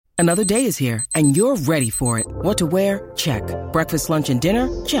Another day is here, and you're ready for it. What to wear? Check. Breakfast, lunch, and dinner?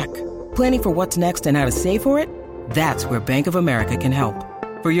 Check. Planning for what's next and how to save for it? That's where Bank of America can help.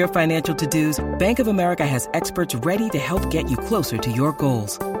 For your financial to-dos, Bank of America has experts ready to help get you closer to your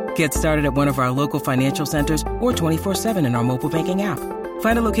goals. Get started at one of our local financial centers or 24/7 in our mobile banking app.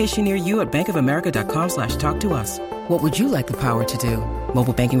 Find a location near you at bankofamerica.com/talktous. What would you like the power to do?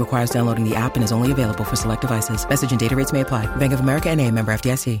 Mobile banking requires downloading the app and is only available for select devices. Message and data rates may apply. Bank of America N.A., member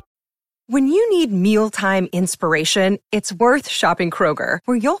FDIC. When you need mealtime inspiration, it's worth shopping Kroger,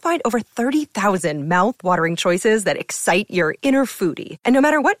 where you'll find over 30,000 mouth-watering choices that excite your inner foodie. And no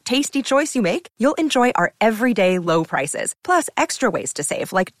matter what tasty choice you make, you'll enjoy our everyday low prices, plus extra ways to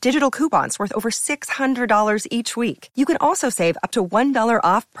save, like digital coupons worth over $600 each week. You can also save up to $1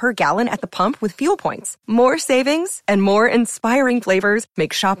 off per gallon at the pump with fuel points. More savings and more inspiring flavors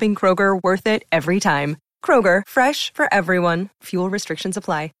make shopping Kroger worth it every time. Kroger, fresh for everyone. Fuel restrictions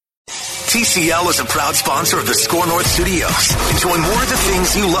apply. TCL is a proud sponsor of the Score North Studios. Enjoy more of the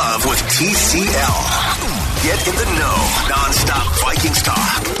things you love with TCL. Get in the know. Non-stop Vikings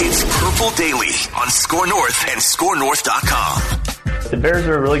talk. It's Purple Daily on Score North and ScoreNorth.com. The Bears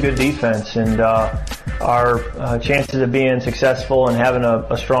are a really good defense, and our chances of being successful and having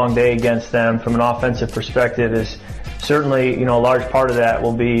a strong day against them from an offensive perspective is certainly, a large part of that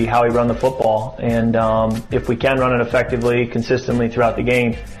will be how we run the football. And if we can run it effectively, consistently throughout the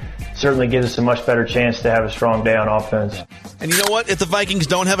game, certainly gives us a much better chance to have a strong day on offense. And you know what? If the Vikings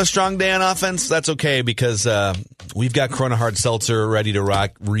don't have a strong day on offense, that's okay, because we've got Corona Hard Seltzer ready to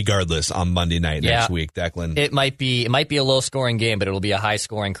rock regardless on Monday night next week, Declan. It might be a low-scoring game, but it'll be a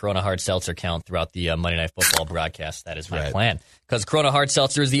high-scoring Corona Hard Seltzer count throughout the Monday Night Football broadcast. That is my plan. Because Corona Hard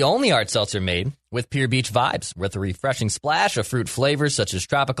Seltzer is the only hard seltzer made with Pure Beach vibes, with a refreshing splash of fruit flavors such as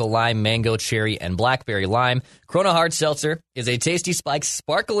tropical lime, mango, cherry, and blackberry lime. Corona Hard Seltzer is a tasty spiked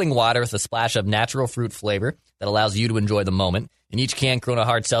sparkling water with a splash of natural fruit flavor that allows you to enjoy the moment. In each can, Corona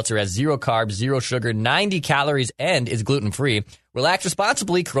Hard Seltzer has 0 carbs, 0 sugar, 90 calories, and is gluten-free. Relax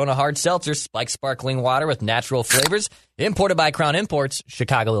responsibly. Corona Hard Seltzer, spiked sparkling water with natural flavors. Imported by Crown Imports,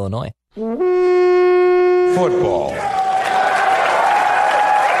 Chicago, Illinois. Football.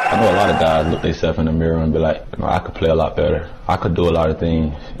 I know a lot of guys look themselves in the mirror and be like, I could play a lot better. I could do a lot of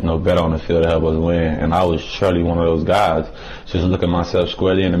things, better on the field to help us win. And I was surely one of those guys, just looking myself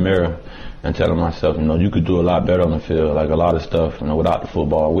squarely in the mirror and telling myself, you could do a lot better on the field, like a lot of stuff, without the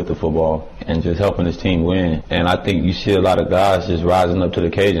football, with the football, and just helping this team win. And I think you see a lot of guys just rising up to the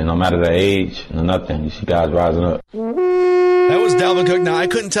occasion, no matter their age, nothing. You see guys rising up. That was Dalvin Cook. Now, I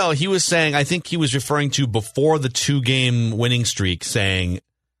couldn't tell. He was saying, I think he was referring to before the 2-game winning streak, saying,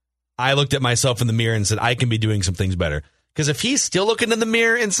 I looked at myself in the mirror and said, I can be doing some things better. Because if he's still looking in the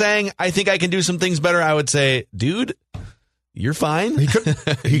mirror and saying, I think I can do some things better, I would say, dude, you're fine. He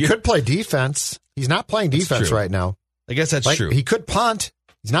could play defense. He's not playing defense right now. I guess that's true. He could punt.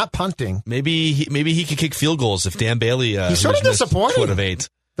 He's not punting. Maybe he could kick field goals if Dan Bailey he's sort of disappointing. Would have 8.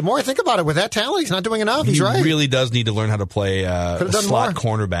 The more I think about it, with that talent, he's not doing enough. He's right. He really does need to learn how to play slot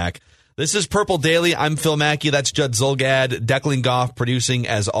cornerback. This is Purple Daily. I'm Phil Mackey. That's Judd Zulgad. Declan Goff producing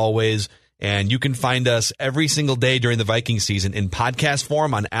as always. And you can find us every single day during the Vikings season in podcast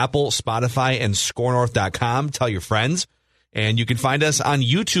form on Apple, Spotify, and ScoreNorth.com. Tell your friends. And you can find us on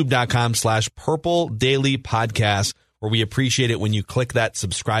YouTube.com/Purple Daily Podcast, where we appreciate it when you click that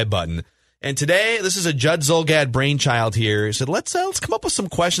subscribe button. And today, this is a Judd Zulgad brainchild here. He said, let's come up with some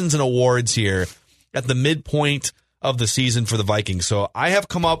questions and awards here at the midpoint of the season for the Vikings. So I have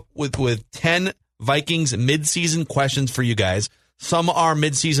come up with 10 Vikings midseason questions for you guys. Some are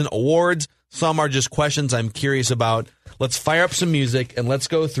midseason awards. Some are just questions I'm curious about. Let's fire up some music and let's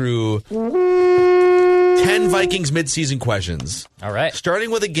go through 10 Vikings midseason questions. All right. Starting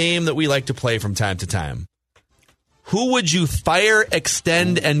with a game that we like to play from time to time. Who would you fire,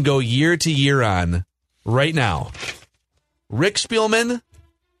 extend, and go year to year on right now? Rick Spielman,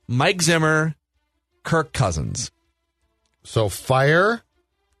 Mike Zimmer, Kirk Cousins. So fire,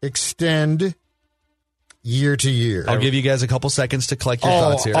 extend, year to year. I'll give you guys a couple seconds to collect your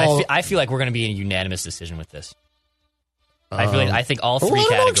thoughts here. I feel like we're going to be in a unanimous decision with this. I think all 3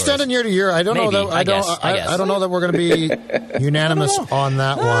 categories. Extending year to year. I don't know that. I don't know that we're going to be unanimous on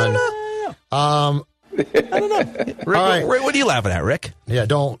that one. I don't know. Rick, right. What are you laughing at, Rick? Yeah,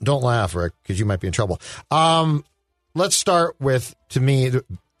 don't laugh, Rick, because you might be in trouble. Let's start with, to me,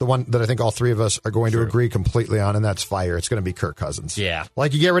 the one that I think all 3 of us are going to agree completely on, and that's fire. It's going to be Kirk Cousins. Yeah.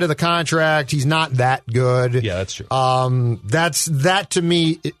 Like, you get rid of the contract. He's not that good. Yeah, that's true. That to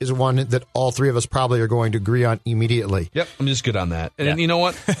me is one that all 3 of us probably are going to agree on immediately. Yep, I'm just good on that. And you know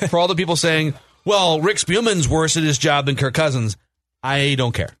what? For all the people saying, well, Rick Spielman's worse at his job than Kirk Cousins, I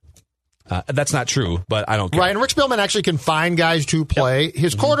don't care. That's not true, but I don't care. Right, and Rick Spielman actually can find guys to play. Yep.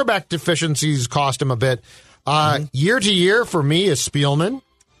 His quarterback deficiencies cost him a bit. Year to year, for me, is Spielman.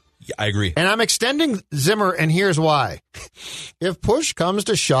 Yeah, I agree. And I'm extending Zimmer, and here's why. If push comes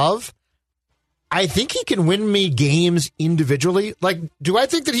to shove, I think he can win me games individually. Like, do I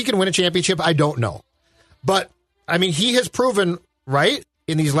think that he can win a championship? I don't know. But, I mean, he has proven, right,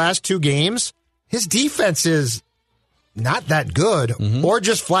 in these last 2 games, his defense is not that good, or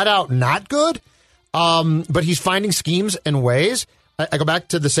just flat out not good. But he's finding schemes and ways. I go back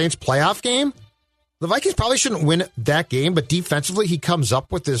to the Saints playoff game. The Vikings probably shouldn't win that game, but defensively he comes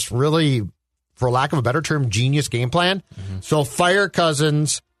up with this really, for lack of a better term, genius game plan. So fire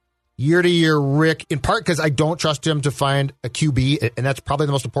Cousins, year to year Rick, in part because I don't trust him to find a QB, and that's probably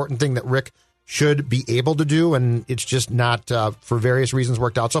the most important thing that Rick should be able to do, and it's just not, for various reasons,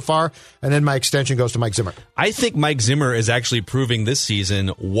 worked out so far. And then my extension goes to Mike Zimmer. I think Mike Zimmer is actually proving this season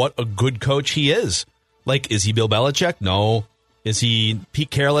what a good coach he is. Like, is he Bill Belichick? No. Is he Pete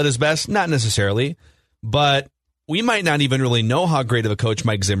Carroll at his best? Not necessarily. But we might not even really know how great of a coach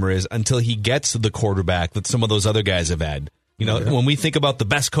Mike Zimmer is until he gets the quarterback that some of those other guys have had. You know, when we think about the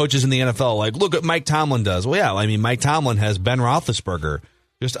best coaches in the NFL, like, look what Mike Tomlin does. Well, yeah, I mean, Mike Tomlin has Ben Roethlisberger,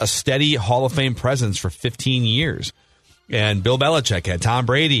 just a steady Hall of Fame presence for 15 years. And Bill Belichick had Tom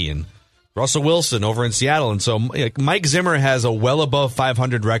Brady and Russell Wilson over in Seattle. And so Mike Zimmer has a well above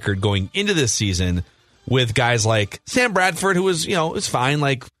 500 record going into this season with guys like Sam Bradford, who was, is fine,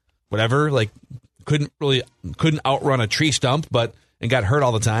 like, whatever, like, couldn't outrun a tree stump, and got hurt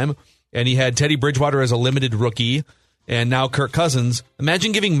all the time. And he had Teddy Bridgewater as a limited rookie. And now Kirk Cousins.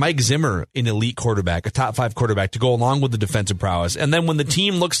 Imagine giving Mike Zimmer an elite quarterback, a top 5 quarterback, to go along with the defensive prowess. And then when the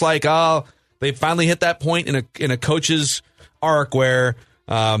team looks like, they finally hit that point in a coach's arc where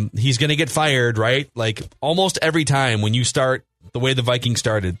he's going to get fired, right? Like almost every time when you start the way the Vikings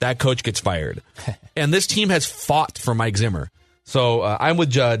started, that coach gets fired. And this team has fought for Mike Zimmer. So I'm with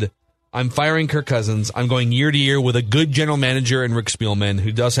Judd. I'm firing Kirk Cousins. I'm going year to year with a good general manager in Rick Spielman,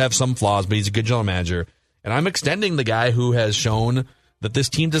 who does have some flaws, but he's a good general manager. And I'm extending the guy who has shown that this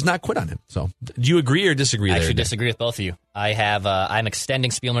team does not quit on him. So, do you agree or disagree? I actually disagree with both of you. I'm extending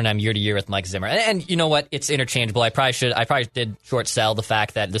Spielman. I'm year to year with Mike Zimmer, and you know what? It's interchangeable. I probably did short sell the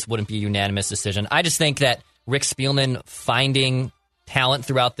fact that this wouldn't be a unanimous decision. I just think that Rick Spielman finding talent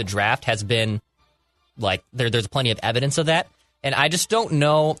throughout the draft has been like there's plenty of evidence of that, and I just don't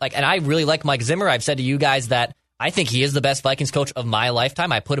know. Like, and I really like Mike Zimmer. I've said to you guys that I think he is the best Vikings coach of my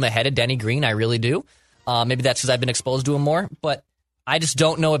lifetime. I put him ahead of Denny Green. I really do. Maybe that's because I've been exposed to him more, but I just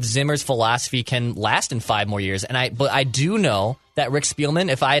don't know if Zimmer's philosophy can last in 5 more years. But I do know that Rick Spielman,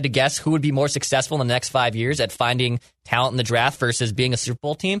 if I had to guess who would be more successful in the next 5 years at finding talent in the draft versus being a Super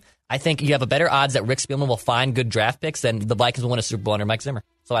Bowl team, I think you have a better odds that Rick Spielman will find good draft picks than the Vikings will win a Super Bowl under Mike Zimmer.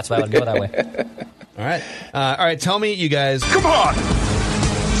 So that's why I would go that way. All right. Tell me, you guys. Come on!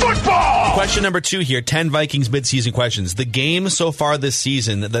 Football! Question number 2 here, 10 Vikings midseason questions. The game so far this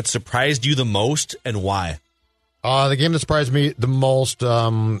season that surprised you the most and why? The game that surprised me the most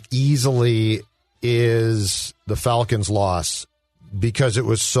easily is the Falcons' loss because it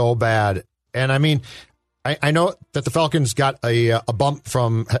was so bad. And I mean, I know that the Falcons got a bump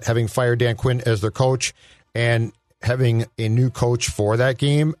from having fired Dan Quinn as their coach and having a new coach for that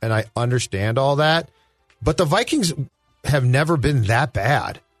game, and I understand all that. But the Vikings have never been that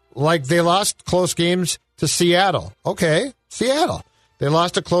bad. Like, they lost close games to Seattle. Okay, Seattle. They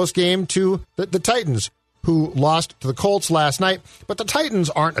lost a close game to the Titans, who lost to the Colts last night. But the Titans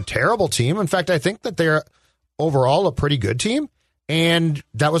aren't a terrible team. In fact, I think that they're overall a pretty good team. And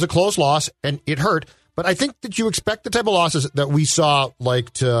that was a close loss, and it hurt. But I think that you expect the type of losses that we saw,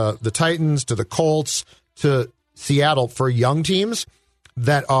 like to the Titans, to the Colts, to Seattle, for young teams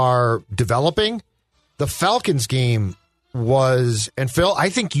that are developing. The Falcons game was, and Phil, I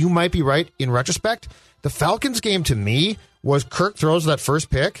think you might be right in retrospect. The Falcons game to me was Kirk throws that first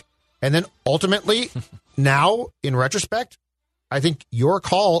pick, and then ultimately, now in retrospect, I think your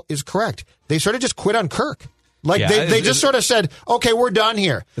call is correct. They sort of just quit on Kirk. Like, they just sort of said, okay, we're done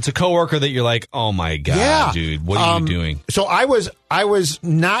here. It's a coworker that you're like, oh my God, dude, what are you doing? So I was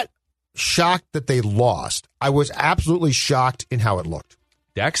not shocked that they lost. I was absolutely shocked in how it looked.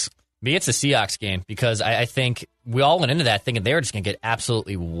 Dex? Me, it's a Seahawks game because I think we all went into that thinking they were just going to get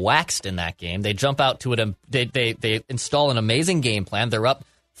absolutely waxed in that game. They jump out to it. They install an amazing game plan. They're up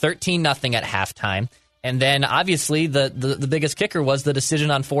 13-0 at halftime. And then, obviously, the biggest kicker was the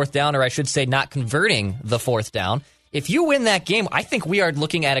decision on 4th down, or I should say not converting the 4th down. If you win that game, I think we are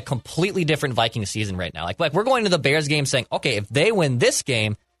looking at a completely different Vikings season right now. Like we're going to the Bears game saying, okay, if they win this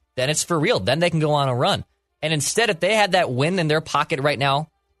game, then it's for real. Then they can go on a run. And instead, if they had that win in their pocket right now,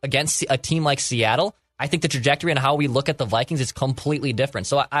 against a team like Seattle, I think the trajectory and how we look at the Vikings is completely different.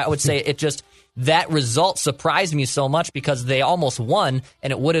 So I would say that result surprised me so much because they almost won,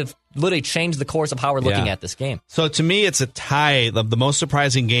 and it would have literally changed the course of how we're looking at this game. So to me, it's a tie. The most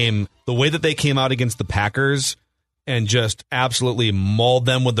surprising game, the way that they came out against the Packers and just absolutely mauled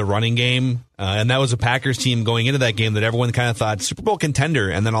them with the running game. And that was a Packers team going into that game that everyone kind of thought Super Bowl contender.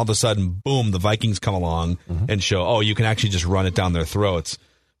 And then all of a sudden, boom, the Vikings come along and show, you can actually just run it down their throats.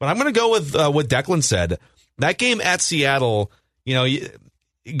 But I'm going to go with what Declan said. That game at Seattle,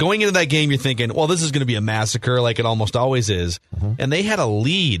 going into that game, you're thinking, well, this is going to be a massacre like it almost always is. And they had a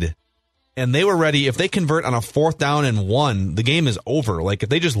lead, and they were ready. If they convert on a 4th down and 1, the game is over. Like, if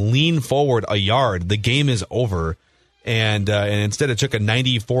they just lean forward a yard, the game is over. And instead it took a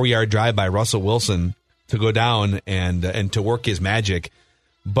 94-yard drive by Russell Wilson to go down and to work his magic.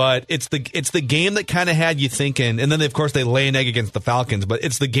 But it's the game that kind of had you thinking, and then of course they lay an egg against the Falcons, but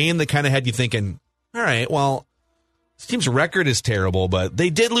it's the game that kind of had you thinking, all right, well, this team's record is terrible, but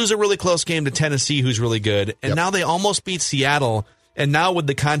they did lose a really close game to Tennessee, who's really good, and now they almost beat Seattle, and now with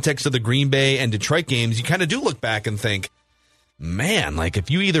the context of the Green Bay and Detroit games, you kind of do look back and think, man, like if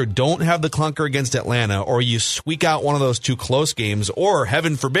you either don't have the clunker against Atlanta or you squeak out one of those 2 close games, or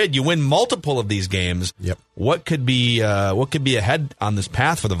heaven forbid you win multiple of these games, what could be ahead on this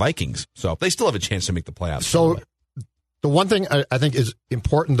path for the Vikings? So they still have a chance to make the playoffs. So the one thing I think is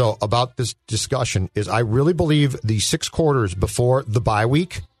important, though, about this discussion is I really believe the 6 quarters before the bye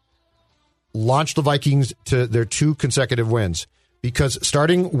week launched the Vikings to their 2 consecutive wins, because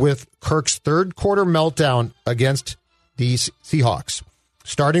starting with Kirk's 3rd quarter meltdown against the Seahawks,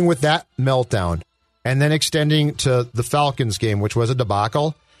 starting with that meltdown and then extending to the Falcons game, which was a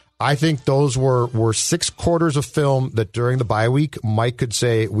debacle, I think those were 6 quarters of film that during the bye week, Mike could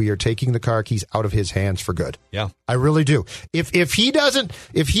say we are taking the car keys out of his hands for good. Yeah, I really do. If he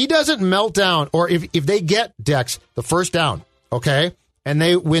doesn't melt down, or if they get Dex the first down, okay, and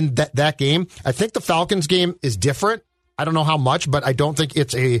they win that game, I think the Falcons game is different. I don't know how much, but I don't think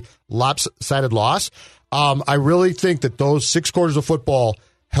it's a lopsided loss. I really think that those 6 quarters of football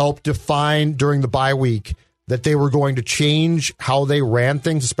helped define during the bye week that they were going to change how they ran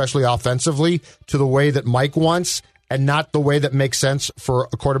things, especially offensively, to the way that Mike wants, and not the way that makes sense for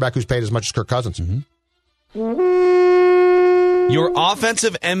a quarterback who's paid as much as Kirk Cousins. Your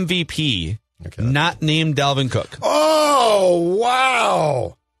offensive MVP, not named Dalvin Cook. Oh,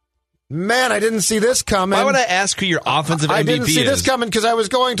 wow. Man, I didn't see this coming. Why would I ask who your offensive MVP is? I didn't see this coming because I was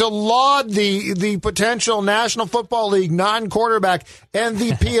going to laud the potential National Football League non-quarterback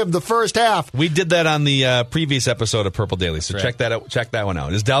MVP of the first half. We did that on the previous episode of Purple Daily, so check that out. Check that one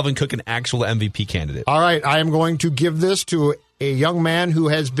out. Is Dalvin Cook an actual MVP candidate? All right, I am going to give this to a young man who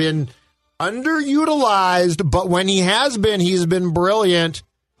has been underutilized, but when he has been, he's been brilliant.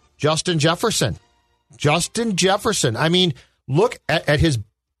 Justin Jefferson. I mean, look at his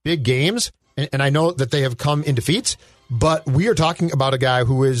big games, and I know that they have come in defeats, but we are talking about a guy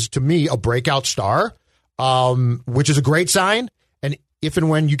who is, to me, a breakout star, which is a great sign. And if and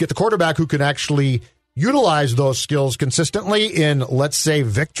when you get the quarterback who can actually utilize those skills consistently in, let's say,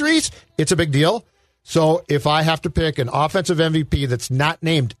 victories, it's a big deal. So if I have to pick an offensive MVP that's not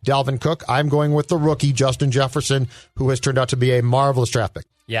named Dalvin Cook, I'm going with the rookie, Justin Jefferson, who has turned out to be a marvelous draft pick.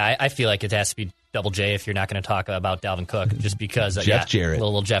 Yeah, I feel like it has to be Double J if you're not going to talk about Dalvin Cook, just because Jeff Jarrett, a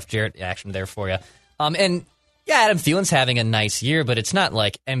little Jeff Jarrett action there for you. And yeah, Adam Thielen's having a nice year, but it's not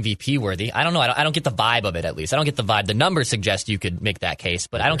like MVP worthy. I don't know. I don't get the vibe of it. At least I don't get the vibe. The numbers suggest you could make that case,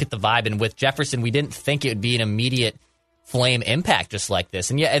 but I don't get the vibe. And with Jefferson, we didn't think it would be an immediate flame impact just like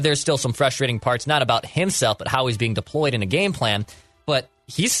this. And yeah, there's still some frustrating parts, not about himself, but how he's being deployed in a game plan. But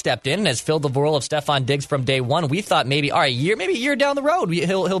he's stepped in and has filled the role of Stefon Diggs from day one. We thought maybe a year down the road,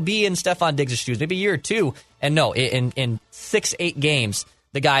 he'll be in Stefon Diggs' shoes, maybe a year or two. And no, in 6-8 games,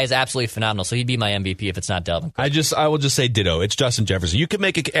 the guy is absolutely phenomenal. So he'd be my MVP if it's not Dalvin Cook. I will just say ditto. It's Justin Jefferson. You could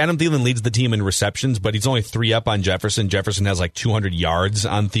make it. Adam Thielen leads the team in receptions, but he's only 3 up on Jefferson. Jefferson has like 200 yards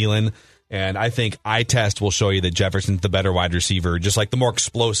on Thielen. And I think eye test will show you that Jefferson's the better wide receiver, just like the more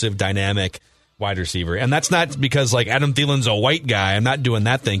explosive, dynamic wide receiver. And that's not because like Adam Thielen's a white guy. I'm not doing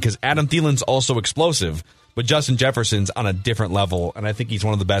that thing because Adam Thielen's also explosive, but Justin Jefferson's on a different level, and I think he's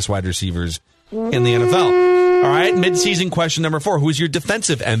one of the best wide receivers in the NFL. All right, mid-season question number 4. Who's your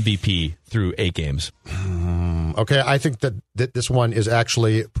defensive MVP through 8 games? Okay, I think that this one is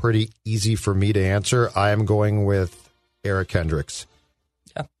actually pretty easy for me to answer. I am going with Eric Kendricks.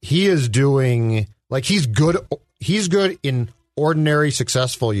 Yeah. He is doing, like, he's good in ordinary,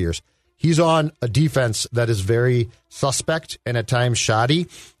 successful years. He's on a defense that is very suspect and at times shoddy,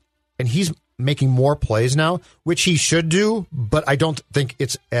 and he's making more plays now, which he should do, but I don't think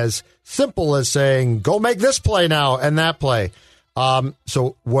it's as simple as saying, go make this play now and that play.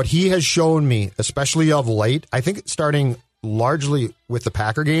 So what he has shown me, especially of late, I think starting largely with the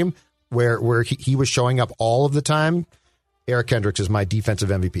Packer game, where he was showing up all of the time, Eric Kendricks is my defensive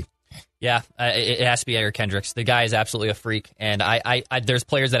MVP. Yeah, it has to be Eric Kendricks. The guy is absolutely a freak, and I there's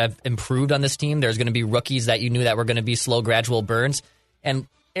players that have improved on this team. There's going to be rookies that you knew that were going to be slow, gradual burns, and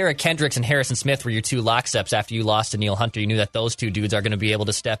Eric Kendricks and Harrison Smith were your two locksteps after you lost to Neil Hunter. You knew that those two dudes are going to be able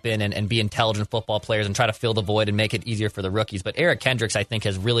to step in and be intelligent football players and try to fill the void and make it easier for the rookies. But Eric Kendricks, I think,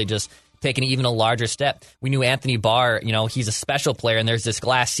 has really just taken even a larger step. We knew Anthony Barr, he's a special player, and there's this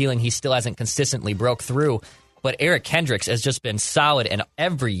glass ceiling he still hasn't consistently broke through. But Eric Kendricks has just been solid, and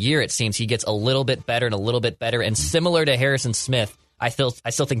every year it seems he gets a little bit better and a little bit better. And similar to Harrison Smith, I still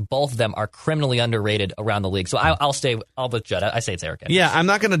think both of them are criminally underrated around the league. So I'll with Judd. I say it's Eric Kendricks. Yeah, I'm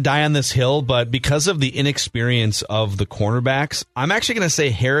not going to die on this hill, but because of the inexperience of the cornerbacks, I'm actually going to say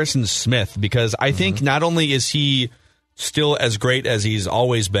Harrison Smith, because I think not only is he still as great as he's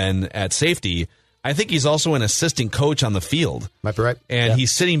always been at safety, I think he's also an assistant coach on the field. Might be right. And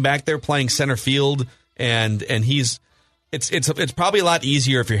he's sitting back there playing center field, and he's it's probably a lot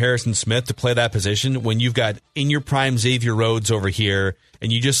easier if you're Harrison Smith to play that position when you've got in your prime Xavier Rhodes over here,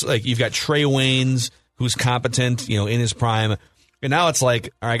 and you've got Trey Waynes who's competent, in his prime. And now it's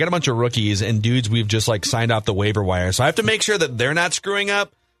like, all right, I got a bunch of rookies and dudes we've just signed off the waiver wire. So I have to make sure that they're not screwing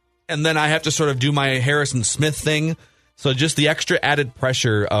up, and then I have to sort of do my Harrison Smith thing. So just the extra added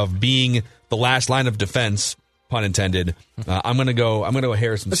pressure of being the last line of defense, pun intended. I'm gonna go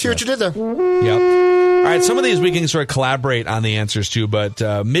Harrison Let's Smith. Let's hear what you did there. Yep. All right, some of these we can sort of collaborate on the answers to,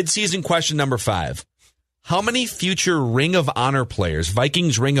 but mid-season question number 5. How many future Ring of Honor players,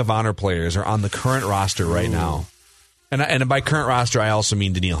 Vikings Ring of Honor players, are on the current roster right now? And by current roster, I also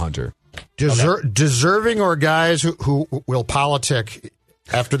mean Danielle Hunter. Deserving or guys who will politic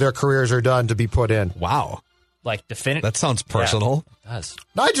after their careers are done to be put in? Wow. Definitive. That sounds personal. Yeah, it does.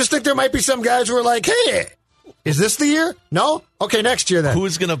 I just think there might be some guys who are like, hey, is this the year? No? Okay, next year then.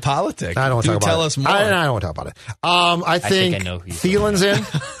 Who's going to politic? I don't want to talk about it. Tell us more. I don't want to talk about it. I think I know who Thielen's in.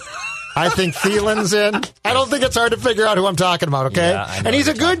 I think Thielen's in. I don't think it's hard to figure out who I'm talking about, okay? Yeah, and he's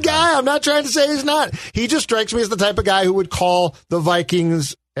a good guy. I'm not trying to say he's not. He just strikes me as the type of guy who would call the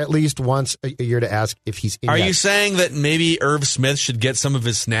Vikings at least once a year to ask if he's in. Are you saying that maybe Irv Smith should get some of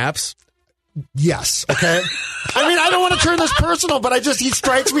his snaps? Yes, okay? I mean, I don't want to turn this personal, but he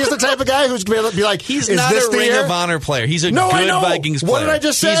strikes me as the type of guy who's going to be like, he's is not this a the Ring year? of Honor player. He's a no, good I know. Vikings player. What did I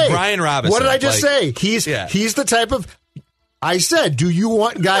just say? He's Brian Robinson. What did I just say? He's the type of... I said, do you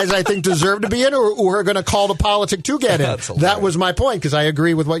want guys I think deserve to be in or are going to call the politic to get in? That was my point, because I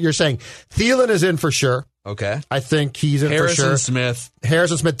agree with what you're saying. Thielen is in for sure. Okay. I think he's in for sure.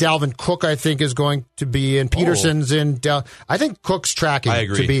 Harrison Smith. Dalvin Cook, I think, is going to be in. Peterson's in. I think Cook's tracking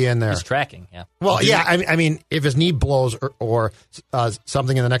to be in there. He's tracking, yeah. Well, yeah, I mean, if his knee blows or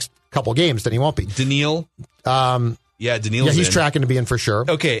something in the next couple games, then he won't be. Danielle? Danielle's he's tracking to be in for sure.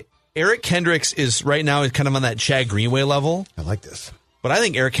 Okay. Eric Kendricks is right now kind of on that Chad Greenway level. I like this. But I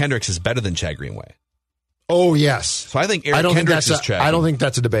think Eric Kendricks is better than Chad Greenway. Oh, yes. So I think Eric Kendricks is tracking. I don't think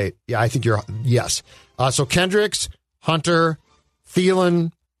that's a debate. Yeah, I think yes. So Kendricks, Hunter,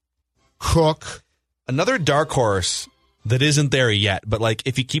 Thielen, Cook. Another dark horse that isn't there yet, but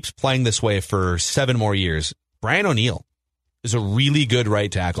if he keeps playing this way for 7 more years, Brian O'Neill is a really good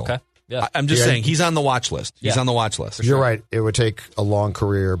right tackle. Okay. Yeah. I'm just saying, he's on the watch list. He's on the watch list. You're right. It would take a long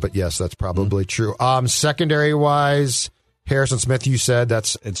career, but yes, that's probably true. Secondary-wise, Harrison Smith, you said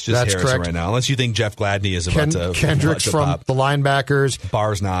that's Harrison correct right now, unless you think Jeff Gladney is about to Kendricks from pop. the linebackers.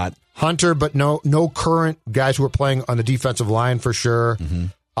 Barr's not. Hunter, but no current guys who are playing on the defensive line for sure. Mm-hmm.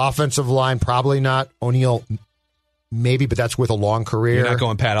 Offensive line, probably not. O'Neill, maybe, but that's with a long career. You're not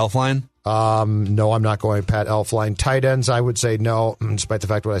going Pat Elflein? No, I'm not going Pat Elflein. Tight ends, I would say no, despite the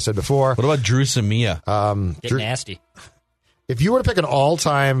fact what I said before. What about Drew Samia? Get nasty. If you were to pick an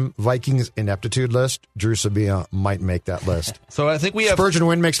all-time Vikings ineptitude list, Drew Samia might make that list. So I think we have Spurgeon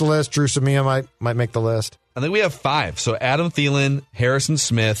Wynn makes the list. Drew Samia might make the list. I think we have 5. So Adam Thielen, Harrison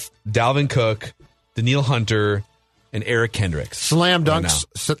Smith, Dalvin Cook, Danielle Hunter, and Eric Kendricks. Slam dunks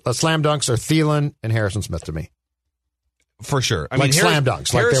are Thielen and Harrison Smith to me. For sure. I mean, slam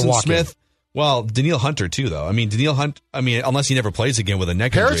dunks. Harrison like they're Smith. Well, Danielle Hunter too, though. I mean, unless he never plays again with a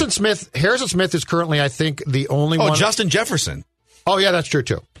neck injury. Harrison Smith is currently, I think, the only one. Oh, Justin Jefferson. Oh, yeah, that's true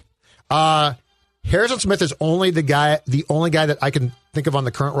too. Harrison Smith is the only guy that I can think of on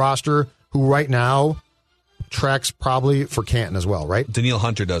the current roster who right now tracks probably for Canton as well, right? Danielle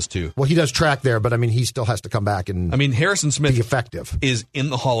Hunter does too. Well, he does track there, but I mean, he still has to come back and Harrison Smith be effective. Is in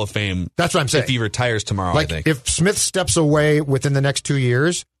the Hall of Fame. That's what I'm saying. If he retires tomorrow, like, I think. If Smith steps away within the next 2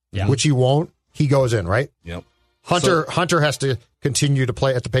 years, which he won't, he goes in, right? Yep. Hunter has to continue to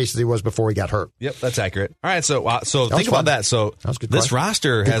play at the pace that he was before he got hurt. Yep, that's accurate. All right, so think about that. So this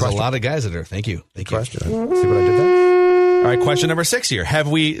roster has a lot of guys that are. Thank you. See what I did there? All right, question number 6 here. Have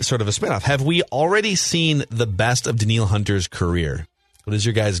we, sort of a spinoff, have we already seen the best of Danielle Hunter's career? What does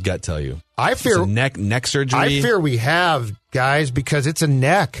your guys' gut tell you? I fear neck surgery. I fear we have, guys, because it's a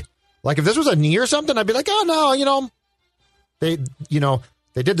neck. Like if this was a knee or something, I'd be like, oh no, they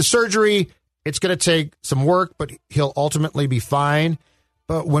did the surgery. It's going to take some work, but he'll ultimately be fine.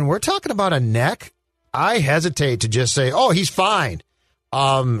 But when we're talking about a neck, I hesitate to just say, oh, he's fine.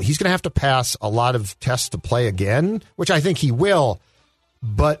 He's going to have to pass a lot of tests to play again, which I think he will.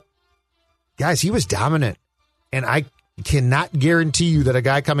 But, guys, he was dominant. And I cannot guarantee you that a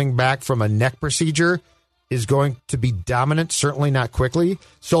guy coming back from a neck procedure is going to be dominant, certainly not quickly.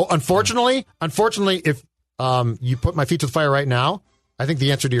 So, unfortunately, if you put my feet to the fire right now, I think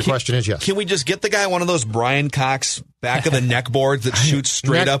the answer to your question is yes. Can we just get the guy one of those Brian Cox back of the neck boards that shoots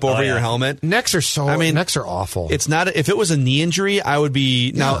straight up over your helmet? Necks are necks are awful. It's not. If it was a knee injury, I would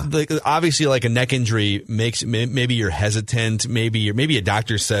be now. Obviously, like a neck injury makes maybe you're hesitant. Maybe a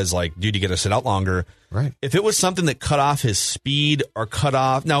doctor says like, dude, you got to sit out longer. Right. If it was something that cut off his speed or could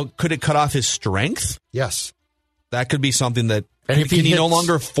it cut off his strength? Yes. That could be something that. And if he no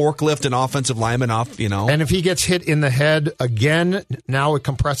longer forklift an offensive lineman off, And if he gets hit in the head again, now it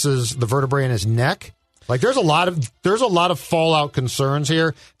compresses the vertebrae in his neck. Like there's a lot of fallout concerns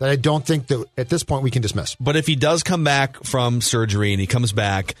here that I don't think that at this point we can dismiss. But if he does come back from surgery and he comes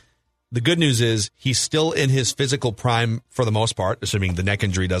back, the good news is he's still in his physical prime for the most part, assuming the neck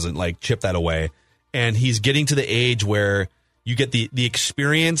injury doesn't like chip that away. And he's getting to the age where you get the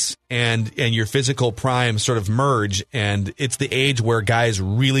experience and your physical prime sort of merge, and it's the age where guys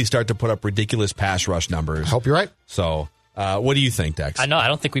really start to put up ridiculous pass rush numbers. I hope you're right. So, what do you think, Dex? I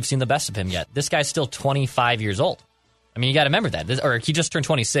don't think we've seen the best of him yet. This guy's still 25 years old. I mean, you got to remember that. Or he just turned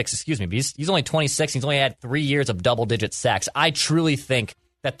 26, excuse me. But he's only 26. He's only had 3 years of double-digit sacks. I truly think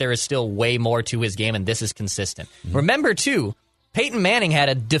that there is still way more to his game, and this is consistent. Mm-hmm. Remember, too, Peyton Manning had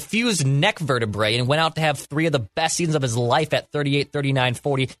a diffused neck vertebrae and went out to have 3 of the best seasons of his life at 38, 39,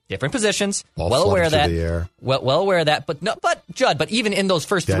 40. Different positions. Well aware of that. Well aware of that. But even in those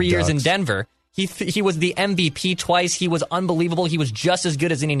first 3 years in Denver, he was the MVP twice. He was unbelievable. He was just as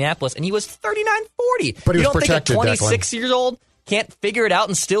good as Indianapolis, and he was 39, 40. But he was protected, think a 26 years old can't figure it out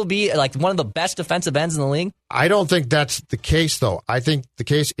and still be like one of the best defensive ends in the league? I don't think that's the case, though. I think the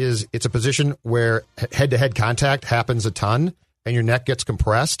case is it's a position where head-to-head contact happens a ton, and your neck gets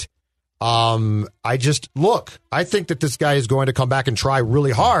compressed. I think that this guy is going to come back and try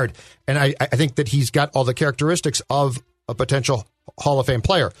really hard, and I think that he's got all the characteristics of a potential Hall of Fame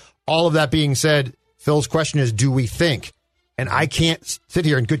player. All of that being said, Phil's question is, do we think? And I can't sit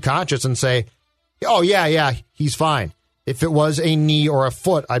here in good conscience and say, oh, yeah, he's fine. If it was a knee or a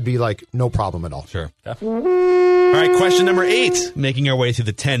foot, I'd be like, no problem at all. Sure. Yeah. All right, question number 8, making our way through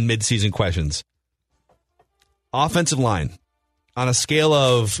the 10 midseason questions. Offensive line. On a scale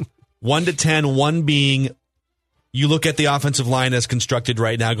of 1 to 10, 1 being you look at the offensive line as constructed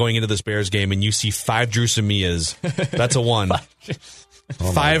right now going into this Bears game and you see 5 Drew Samias. That's a 1.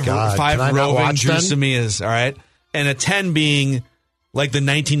 Five roving Drew Samias, all right? And a 10 being like the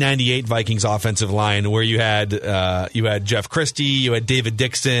 1998 Vikings offensive line where you had Jeff Christie, you had David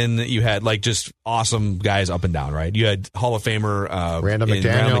Dixon, you had like just awesome guys up and down, right? You had Hall of Famer Randall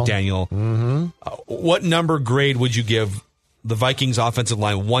McDaniel. Mm-hmm. What number grade would you give the Vikings offensive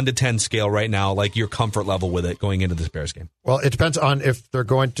line 1 to 10 scale right now, like your comfort level with it going into this Bears game? Well, it depends on if they're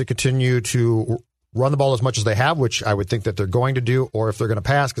going to continue to run the ball as much as they have, which I would think that they're going to do, or if they're going to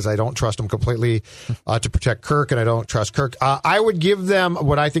pass, because I don't trust them completely to protect Kirk, and I don't trust Kirk. I would give them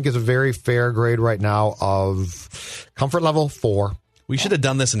what I think is a very fair grade right now of comfort level 4. We should have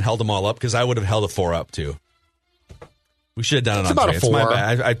done this and held them all up, because I would have held a 4 up too. We should have done it on about today. a 4. It's my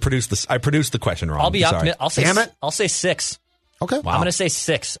bad. I produced the question wrong. I'll be optimistic. Damn it. I'll say 6. Okay. Wow. I'm going to say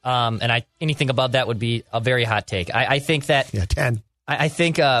 6. And anything above that would be a very hot take. I think that 10. I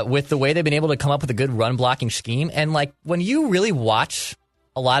think with the way they've been able to come up with a good run blocking scheme, and like when you really watch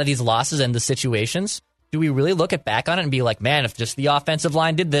a lot of these losses and the situations, do we really look back on it and be like, man, if just the offensive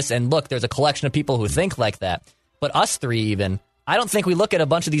line did this, and look, there's a collection of people who think like that. But us 3 even, I don't think we look at a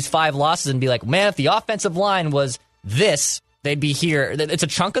bunch of these 5 losses and be like, man, if the offensive line was this, they'd be here. It's a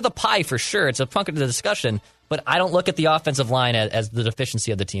chunk of the pie for sure. It's a chunk of the discussion. but I don't look at the offensive line as the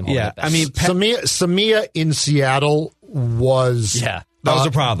deficiency of the team. Yeah, I mean, Samia in Seattle was that was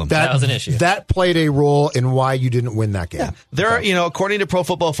a problem. That was an issue. That played a role in why you didn't win that game. Yeah. There are, according to Pro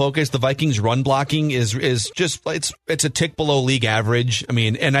Football Focus, the Vikings run blocking is just it's a tick below league average. I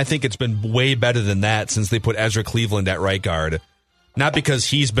mean, and I think it's been way better than that since they put Ezra Cleveland at right guard. Not because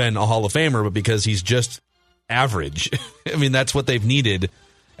he's been a Hall of Famer, but because he's just average. I mean, that's what they've needed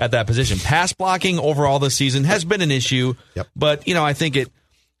at that position. Pass blocking overall this season has been an issue, but I think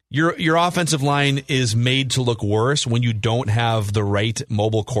your offensive line is made to look worse when you don't have the right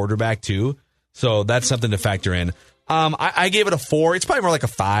mobile quarterback too. So that's something to factor in. I gave it a 4. It's probably more like a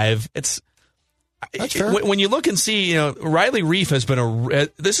 5. That's fair. When you look and see, Riley Reiff has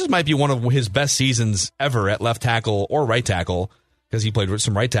been might be one of his best seasons ever at left tackle or right tackle, because he played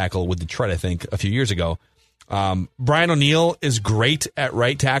some right tackle with Detroit, I think, a few years ago. Brian O'Neill is great at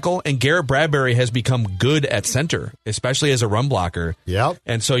right tackle, and Garrett Bradbury has become good at center, especially as a run blocker. Yep.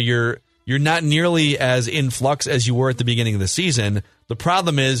 And so you're not nearly as in flux as you were at the beginning of the season. The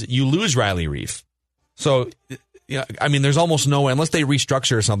problem is you lose Riley Reiff. So, I mean, there's almost no way, unless they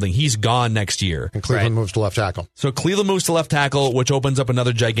restructure or something, he's gone next year. And Cleveland moves to left tackle. So Cleveland moves to left tackle, which opens up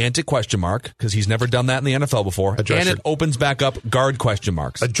another gigantic question mark, because he's never done that in the NFL before. It opens back up guard question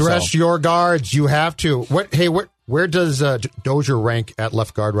marks. Address your guards. You have to. Where does Dozier rank at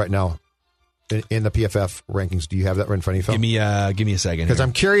left guard right now in the PFF rankings? Do you have that right in front of you, Phil? Give me a second. Because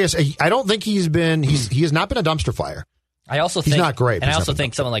I'm curious. I don't think he has not been a dumpster fire. I also he's think, not great. And I also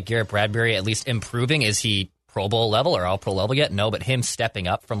think someone like Garrett Bradbury, at least improving, is he Pro Bowl level or all pro level yet? No, but him stepping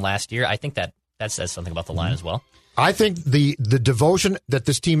up from last year, I think that says something about the line as well. I think the devotion that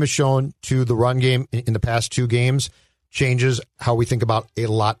this team has shown to the run game in the past 2 games changes how we think about a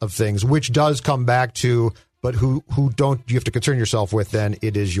lot of things, which does come back to, but who don't you have to concern yourself with, then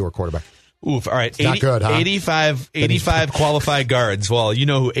it is your quarterback. Oof. All right. Not good, huh? 85 qualified guards. Well, you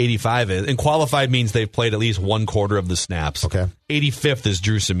know who 85 is. And qualified means they've played at least 1/4 of the snaps. Okay. 85th is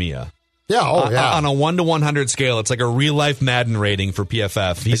Drew Samia. Yeah, yeah. On a 1 to 100 scale, it's like a real life Madden rating for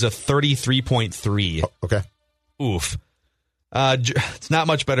PFF. He's a 33.3. Okay. Oof. It's not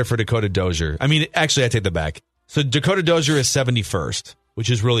much better for Dakota Dozier. I mean, actually, I take that back. So Dakota Dozier is 71st,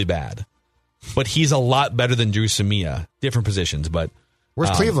 which is really bad. But he's a lot better than Drew Samia. Different positions, but where's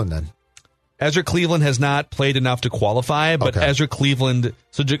Cleveland then? Ezra Cleveland has not played enough to qualify, but Ezra Cleveland.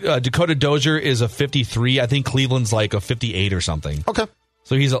 So Dakota Dozier is a 53. I think Cleveland's like a 58 or something. Okay.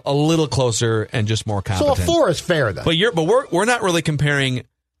 So he's a little closer and just more competent. So a 4 is fair then. But we're not really comparing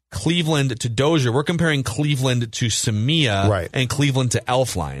Cleveland to Dozier. We're comparing Cleveland to Samia and Cleveland to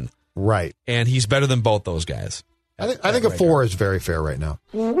Elflein. Right. And he's better than both those guys. I think a 4 is very fair right now.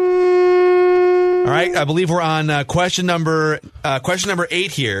 All right. I believe we're on question number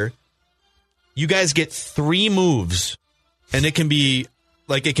 8 here. You guys get 3 moves, and it can be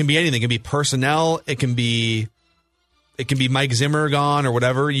anything. It can be personnel. It can be Mike Zimmer gone or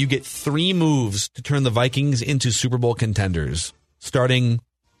whatever. You get 3 moves to turn the Vikings into Super Bowl contenders starting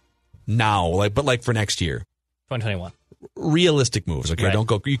now, but for next year. 2021. Realistic moves, okay? Right. Don't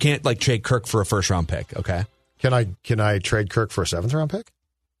go. You can't trade Kirk for a first-round pick, okay? Can I trade Kirk for a 7th-round pick?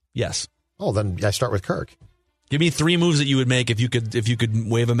 Yes. Oh, then I start with Kirk. Give me 3 moves that you would make if you could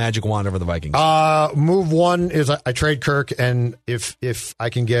wave a magic wand over the Vikings. Move 1 is I trade Kirk, and if I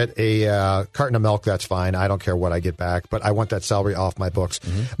can get a carton of milk, that's fine. I don't care what I get back, but I want that salary off my books.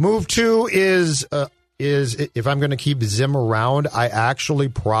 Mm-hmm. Move 2 is if I'm going to keep Zim around, I actually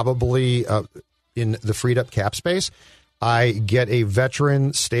probably in the freed up cap space, I get a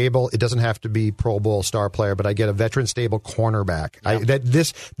veteran stable. It doesn't have to be Pro Bowl star player, but I get a veteran stable cornerback. Yep.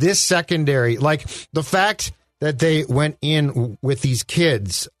 This secondary, like the fact that they went in with these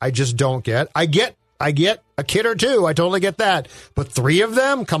kids, I just don't get. I get a kid or 2. I totally get that. But 3 of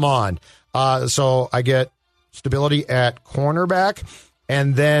them? Come on. So I get stability at cornerback,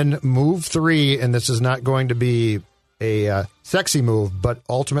 and then move 3, and this is not going to be a sexy move, but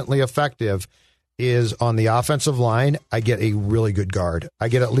ultimately effective, is on the offensive line. I get a really good guard. I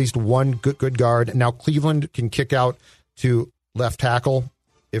get at least one good guard. Now Cleveland can kick out to left tackle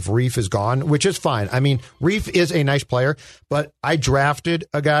if Reiff is gone, which is fine. I mean, Reiff is a nice player, but I drafted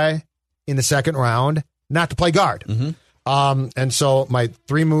a guy in the 2nd round not to play guard. Mm-hmm. And so my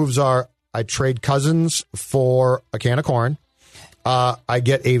 3 moves are I trade Cousins for a can of corn. I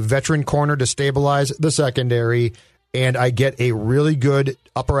get a veteran corner to stabilize the secondary, and I get a really good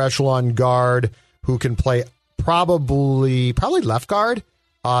upper echelon guard who can play probably left guard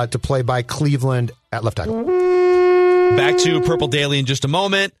to play by Cleveland at left tackle. Back to Purple Daily in just a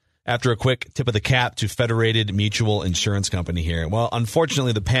moment. after a quick tip of the cap to Federated Mutual Insurance Company here. Well,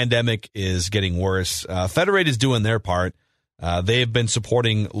 unfortunately, the pandemic is getting worse. Federated is doing their part. They've been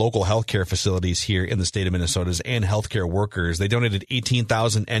supporting local healthcare facilities here in the state of Minnesota and healthcare workers. They donated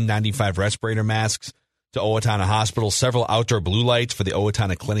 18,000 N95 respirator masks to Owatonna Hospital, several outdoor blue lights for the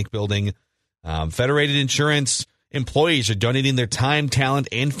Owatonna Clinic building. Federated Insurance employees are donating their time, talent,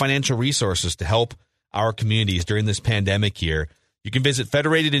 and financial resources to help our communities during this pandemic year. You can visit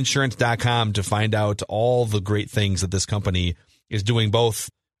federatedinsurance.com to find out all the great things that this company is doing, both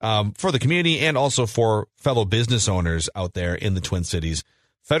for the community and also for fellow business owners out there in the Twin Cities.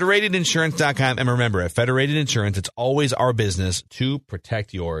 Federatedinsurance.com. And remember, at Federated Insurance, it's always our business to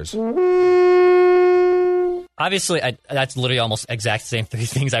protect yours. Obviously, that's literally almost exact same three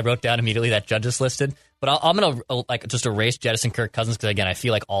things I wrote down immediately that Judd just listed. But I'm going to just erase jettison Kirk Cousins because, again, I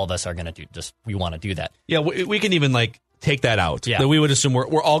feel like all of us are going to we want to do that. Yeah, we can even take that out. Yeah. That we would assume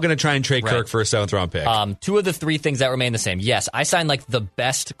we're all going to try and trade Kirk for a 7th round pick. Two of the three things that remain the same. Yes, I signed the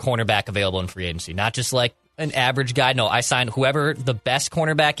best cornerback available in free agency, not just an average guy. No, I signed whoever the best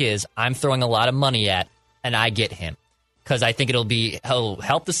cornerback is. I'm throwing a lot of money at, and I get him because I think he'll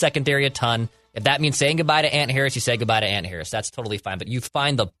help the secondary a ton. If that means saying goodbye to Ant Harris, you say goodbye to Ant Harris. That's totally fine. But you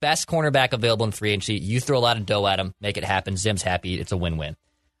find the best cornerback available in free agency. You throw a lot of dough at him, make it happen. Zim's happy. It's a win-win.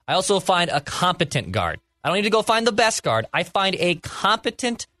 I also find a competent guard. I don't need to go find the best guard. I find a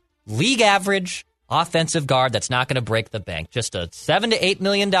competent, league average offensive guard that's not going to break the bank. Just a $7 to $8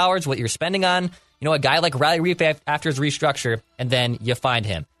 million, what you're spending on, a guy like Riley Reef after his restructure, and then you find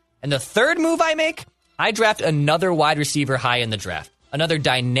him. And the third move I make, I draft another wide receiver high in the draft. Another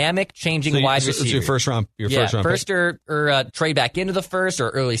dynamic, changing wide receiver. It's your first round. First pick. or trade back into the first or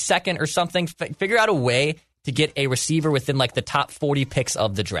early second or something. Figure out a way to get a receiver within the top 40 picks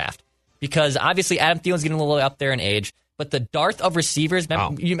of the draft. Because obviously Adam Thielen's getting a little up there in age, but the dearth of receivers.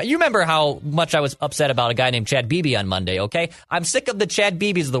 You remember how much I was upset about a guy named Chad Beebe on Monday. Okay, I'm sick of the Chad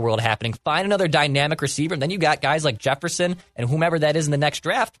Beebes of the world happening. Find another dynamic receiver, and then you got guys like Jefferson and whomever that is in the next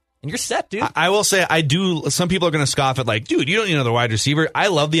draft. And you're set, dude. I will say, some people are going to scoff at dude, you don't need another wide receiver. I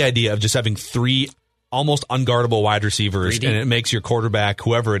love the idea of just having 3 almost unguardable wide receivers, and it makes your quarterback,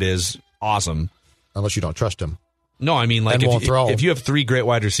 whoever it is, awesome. Unless you don't trust him. No, I mean, if you have 3 great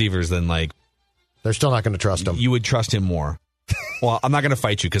wide receivers, then they're still not going to trust him. You would trust him more. Well, I'm not going to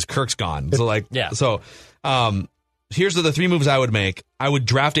fight you because Kirk's gone. So, here's the 3 moves I would make. I would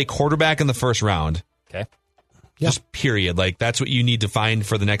draft a quarterback in the first round. Okay. Just period. That's what you need to find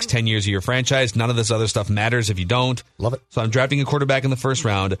for the next 10 years of your franchise. None of this other stuff matters if you don't. Love it. So I'm drafting a quarterback in the first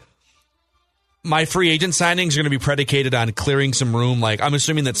round. My free agent signings are going to be predicated on clearing some room. I'm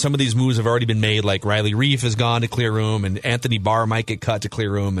assuming that some of these moves have already been made. Riley Reef has gone to clear room, and Anthony Barr might get cut to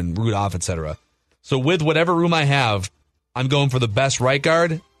clear room, and Rudolph, etc. So with whatever room I have, I'm going for the best right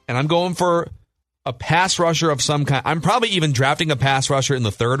guard, and I'm going for a pass rusher of some kind. I'm probably even drafting a pass rusher in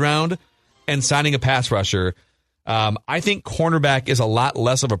the 3rd round and signing a pass rusher. I think cornerback is a lot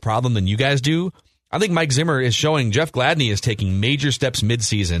less of a problem than you guys do. I think Mike Zimmer is showing Jeff Gladney is taking major steps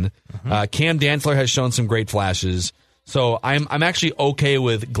midseason. Cam Dantzler has shown some great flashes. So I'm actually okay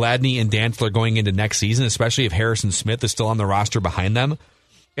with Gladney and Dantzler going into next season, especially if Harrison Smith is still on the roster behind them.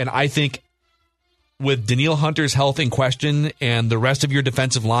 And I think with Danielle Hunter's health in question and the rest of your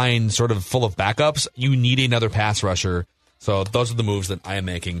defensive line sort of full of backups, you need another pass rusher. So those are the moves that I am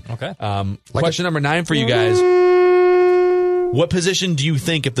making. Okay. Question number 9 for you guys. What position do you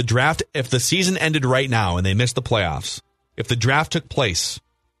think if the season ended right now and they missed the playoffs, if the draft took place,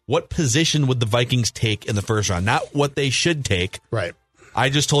 what position would the Vikings take in the first round? Not what they should take. Right. I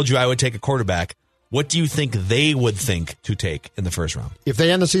just told you I would take a quarterback. What do you think they would think to take in the first round? If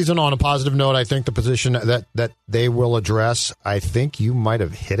they end the season on a positive note, I think the position that they will address, I think you might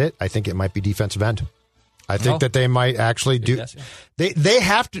have hit it. I think it might be defensive end. I think that they might actually do. Yes, yeah. They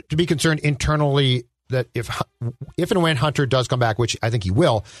have to be concerned internally that if and when Hunter does come back, which I think he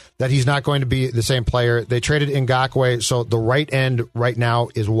will, that he's not going to be the same player. They traded Ngakoue, so the right end right now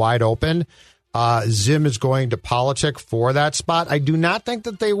is wide open. Zim is going to politic for that spot. I do not think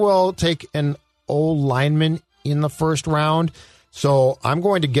that they will take an old lineman in the first round. So I'm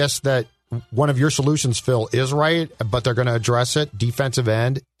going to guess that one of your solutions, Phil, is right, but they're going to address it, defensive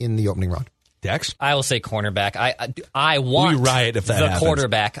end, in the opening round. Dex? I will say cornerback. I want the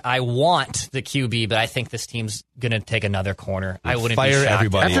quarterback. I want the QB, but I think this team's going to take another corner. I wouldn't fire be shocked.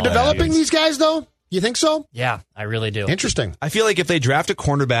 everybody. After developing these guys, though? You think so? Yeah, I really do. Interesting. I feel like if they draft a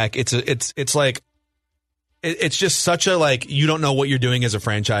cornerback, it's just such a you don't know what you're doing as a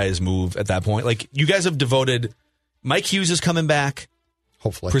franchise move at that point. You guys have devoted. Mike Hughes is coming back,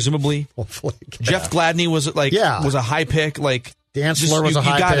 hopefully, presumably. Hopefully, Jeff Gladney was was a high pick. Dantzler was a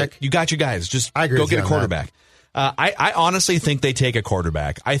high pick. You got your guys. Just I agree go with get you a on quarterback. I honestly think they take a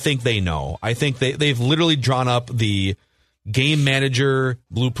quarterback. I think they know. I think they've literally drawn up the game manager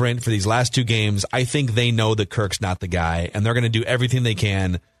blueprint for these last 2 games. I think they know that Kirk's not the guy, and they're going to do everything they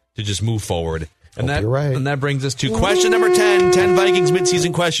can to just move forward. And you're right. And that brings us to question number 10. 10 Vikings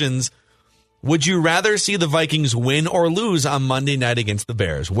midseason questions. Would you rather see the Vikings win or lose on Monday night against the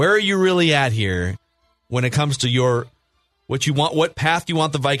Bears? Where are you really at here when it comes to what path you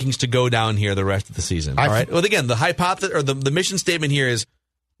want the Vikings to go down here the rest of the season? All right. Well, again, the hypothesis or the mission statement here is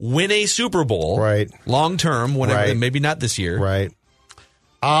win a Super Bowl, right? Long term, whenever, maybe not this year, right?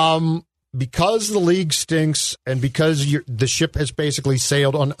 Because the league stinks, and because the ship has basically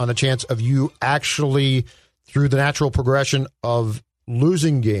sailed on a chance of you actually, through the natural progression of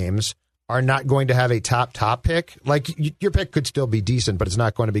losing games, are not going to have a top pick. Like, your pick could still be decent, but it's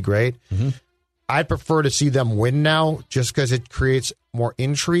not going to be great. Mm-hmm. I'd prefer to see them win now, just because it creates more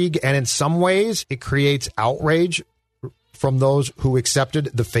intrigue, and in some ways, it creates outrage from those who accepted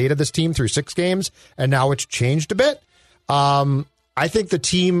the fate of this team through 6 games, and now it's changed a bit. I think the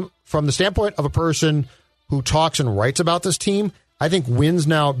team, from the standpoint of a person who talks and writes about this team, I think wins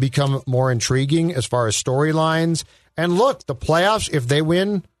now become more intriguing as far as storylines. And look, the playoffs, if they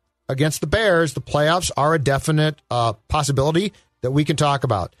win against the Bears, the playoffs are a definite possibility that we can talk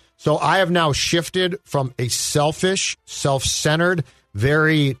about. So I have now shifted from a selfish, self-centered,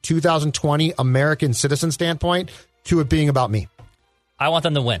 very 2020 American citizen standpoint to it being about me. I want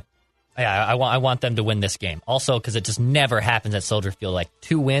them to win. Yeah, I want them to win this game. Also, because it just never happens at Soldier Field. Like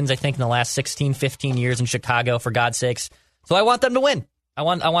 2 wins, I think, in the last 16, 15 years in Chicago, for God's sakes. So I want them to win. I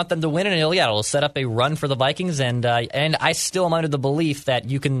want them to win, and it'll set up a run for the Vikings. And I still am under the belief that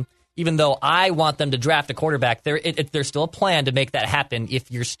you can, even though I want them to draft a quarterback, there's still a plan to make that happen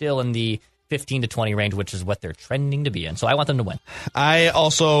if you're still in the 15 to 20 range, which is what they're trending to be in. So I want them to win. I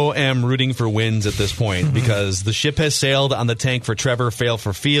also am rooting for wins at this point because the ship has sailed on the tank for Trevor, fail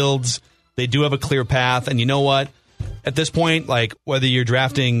for Fields. They do have a clear path. And you know what? At this point, like, whether you're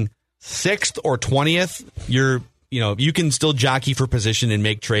drafting 6th or 20th, you can still jockey for position and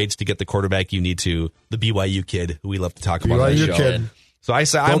make trades to get the quarterback you need to. The BYU kid who we love to talk about on the show. Kid. So I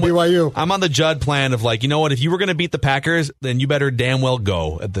say BYU. I'm on the Judd plan of, like, you know what? If you were going to beat the Packers, then you better damn well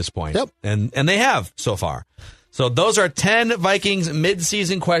go at this point. Yep. And they have so far. So those are 10 Vikings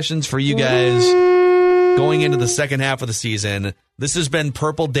midseason questions for you guys going into the second half of the season. This has been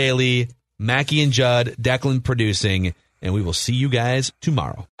Purple Daily. Mackie and Judd, Declan producing, and we will see you guys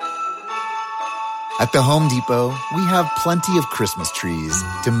tomorrow. At the Home Depot, we have plenty of Christmas trees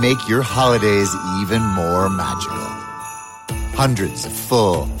to make your holidays even more magical. Hundreds of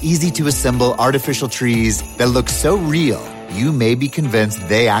full, easy-to-assemble artificial trees that look so real, you may be convinced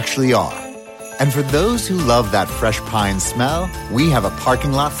they actually are. And for those who love that fresh pine smell, we have a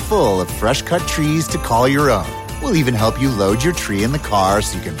parking lot full of fresh-cut trees to call your own. We'll even help you load your tree in the car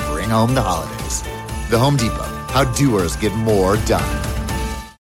so you can bring home the holidays. The Home Depot, how doers get more done.